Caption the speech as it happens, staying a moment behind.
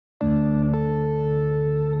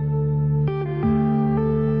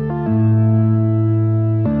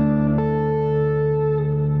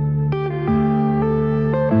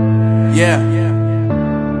Yeah.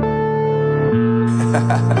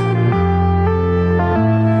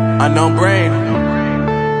 Unknown Brain,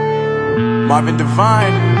 Marvin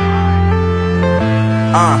Divine.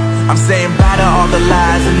 I'm saying bye to all the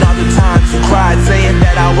lies and all the times you cried, saying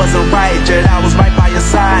that I wasn't right, yet I was right by your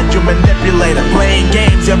side. You manipulator, playing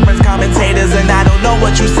games, your friends commentators, and I don't know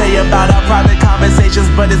what you say about our private conversations,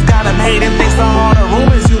 but it's got them hating. Thanks to all the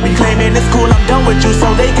rumors you be claiming. It's cool, I'm done with you,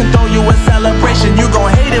 so they can throw you a celebration. You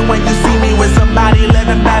gon' hate it when you see me with somebody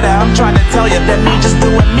living better. I'm trying to tell you that me just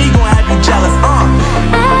doing me gon' have you jealous.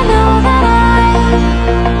 I know that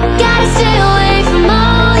I gotta stay away from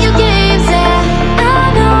all your games, yeah.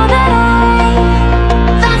 I know that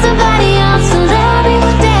I found somebody else to love me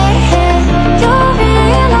one day, yeah. You'll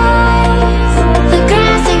realize the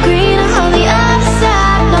grass ain't greener on the other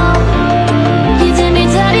side, no. You did me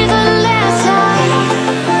dirty for the last time,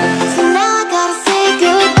 so now I gotta say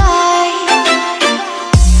goodbye.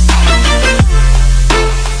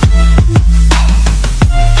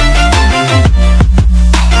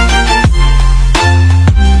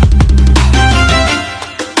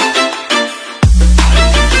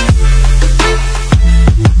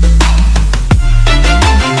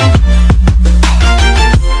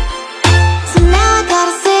 So now I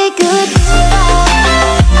gotta say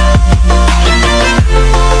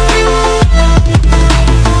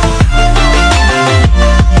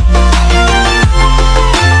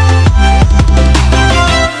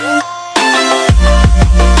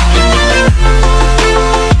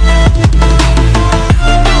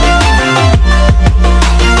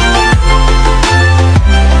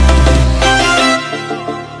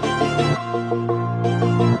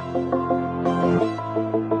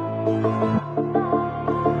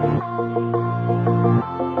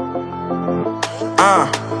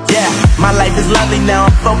Yeah, my life is lovely now,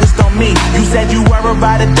 I'm focused on me. You said you were a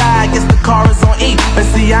ride or die, I guess the car is on E. But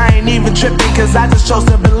see, I ain't even tripping, cause I just chose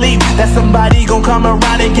to believe that somebody gon' come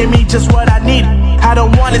around and give me just what I need. I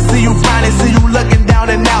don't wanna see you finding, see you looking down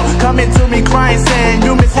and out, coming to me crying, saying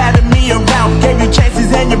you miss having me around. Gave you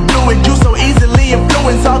chances and you blew it, you so easily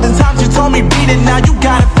influenced. All the times you told me beat it, now you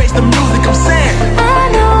gotta face the music. I'm saying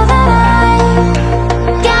I know that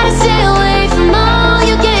I gotta stay away from all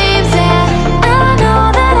your games, yeah. I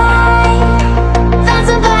know that I found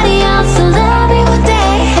somebody else to love me one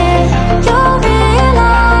day, yeah. You'll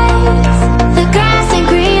realize the grass ain't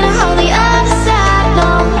greener on the other side,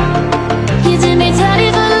 no. You did me dirty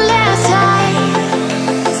for the last time,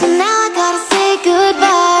 so now I gotta say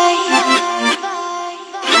goodbye.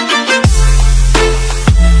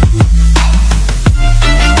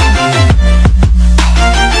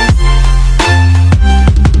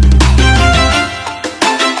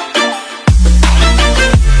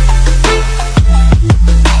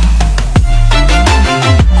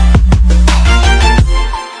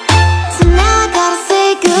 So now I gotta say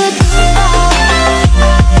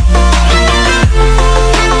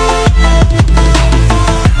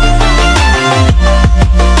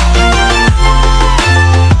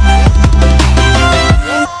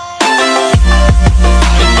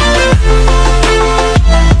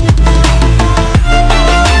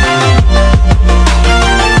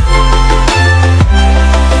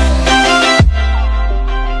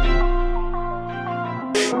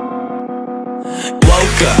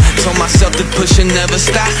Woke up, told myself to push and never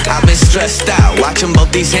stop. I've been stressed out, watching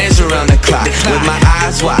both these hands around the clock, with my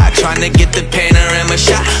eyes wide, trying to get the panorama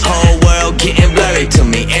shot. Whole world getting blurry to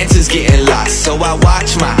me, answers getting lost. So I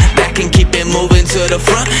watch my back and keep it moving to the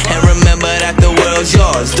front, and remember that the world's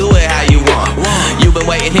yours, do it how you want. You've been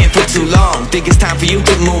waiting here for too long, think it's time for you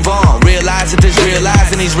to move on. Realize that there's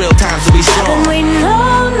realizing these real times to be I've strong. been waiting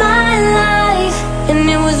all my life, and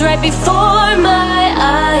it was right before my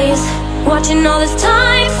eyes, watching all this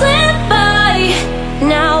time slip by.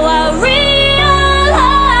 Now I realize,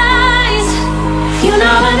 you know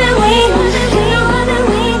I've been waiting, you know I've been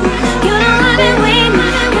waiting, you know I've been waiting,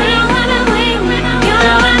 you know I've been waiting, you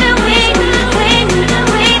know I've been waiting, waiting,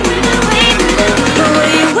 waiting, waiting. But will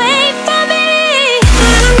you wait for me?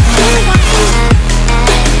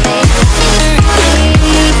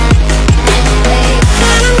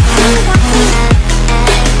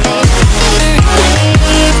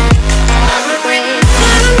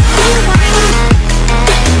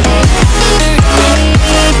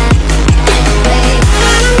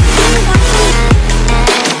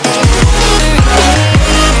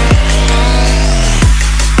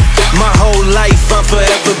 My whole life I'm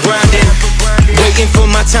forever grinding, waiting for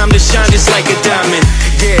my time to shine just like a diamond.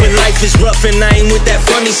 When life is rough and I ain't with that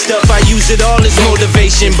funny stuff, I use it all as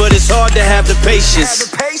motivation, but it's hard to have the patience.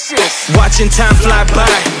 Watching time fly by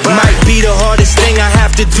might be the hardest thing I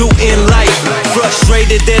have to do in life.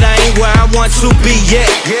 Frustrated that I ain't where I want to be yet,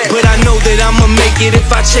 but I know that I'ma make it if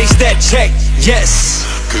I chase that check. Yes.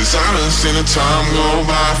 Cause I done seen the time go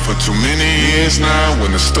by for too many years now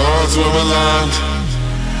when the stars were aligned.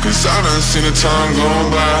 Cause I done seen the time go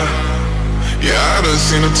by. Yeah, I done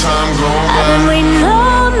seen the time go by. I've been waiting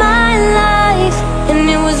all my life, and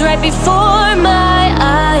it was right before my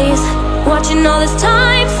eyes, watching all this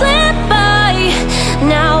time slip by.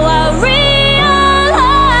 Now I realize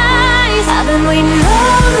I've been waiting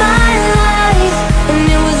all my life, and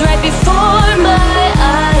it was right before my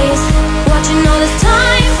eyes, watching all this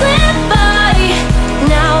time slip by.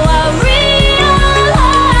 Now I realize,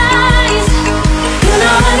 you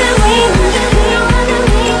know I've been waiting, you know I've been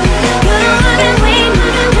waiting, you know I've been waiting,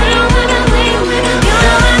 you know I've been waiting, you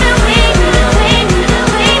know I've been waiting,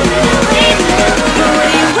 waiting. Will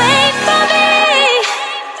you wait for me?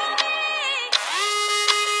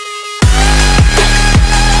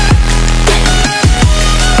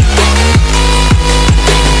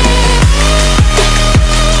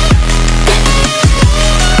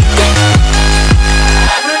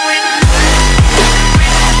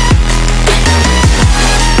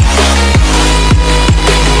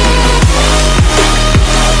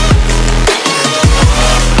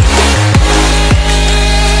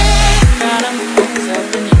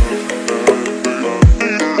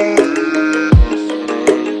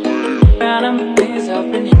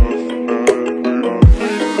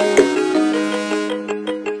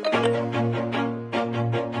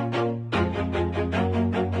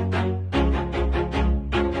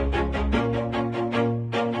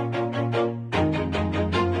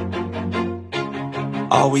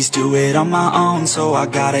 Always do it on my own, so I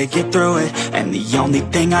gotta get through it. And the only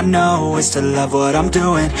thing I know is to love what I'm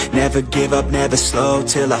doing. Never give up, never slow,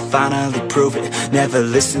 till I finally prove it. Never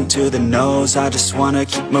listen to the no's, I just wanna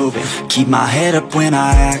keep moving. Keep my head up when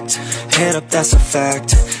I act, head up, that's a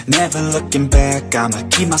fact. Never looking back, I'ma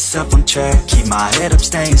keep myself on track. Keep my head up,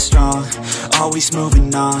 staying strong, always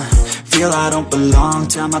moving on. Feel I don't belong,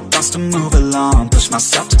 tell my thoughts to move along. Push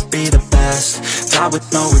myself to be the best, die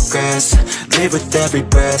with no regrets. Live with every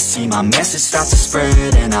breath, see my message start to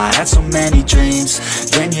spread. And I had so many dreams,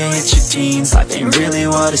 then you hit your teens. Life ain't really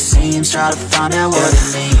what it seems, try to find out what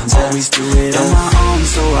it means. Always do it on my own,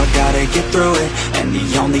 so I gotta get through it. And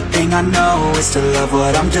the only thing I know is to love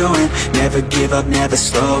what I'm doing. Never give up, never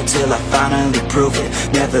slow, till I finally prove it.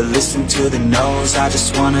 Never listen to the no's, I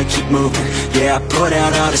just wanna keep moving. Yeah, I put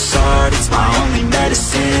out all this art, it's my only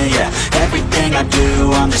medicine. Yeah, everything I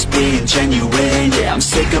do, I'm just being genuine. Yeah, I'm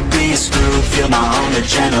sick of being screwed, feel my own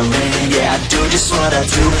adrenaline. Yeah, I do just what I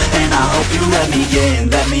do, and I hope you let me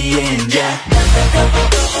in, yeah.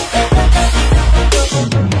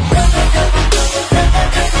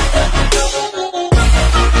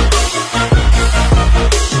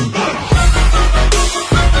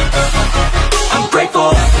 I'm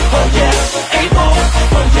grateful, oh yeah, able,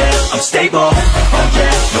 oh yeah, I'm stable, oh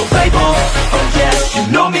yeah, no label, oh yeah, you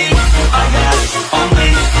know me, I have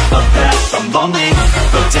only a path, I'm lonely,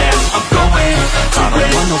 but damn, I'm going to I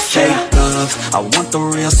don't want no fake love, I want the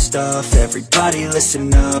real stuff. Everybody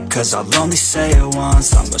listen up, cause I'll only say it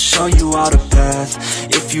once. I'm gonna show you all the path,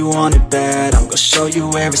 if you want it bad. I'm gonna show you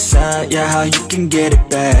where it's at, yeah, how you can get it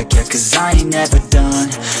back. Yeah, cause I ain't never done,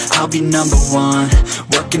 I'll be number one.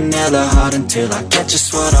 Working hella hard until I get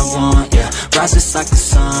just what I want, yeah. Rises like the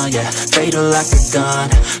sun, yeah, fatal like a gun.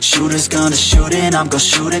 Shooter's gonna shoot and I'm gonna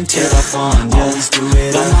shoot until I won, yeah. Always do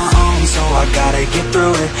it on my own, so I gotta get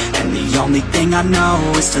through it. And the only thing I know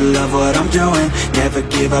is to love what I'm doing. Never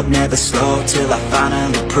give up, never slow, till I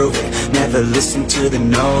finally prove it. Never listen to the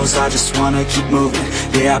no's, I just wanna keep moving.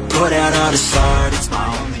 Yeah, I put out all this art, it's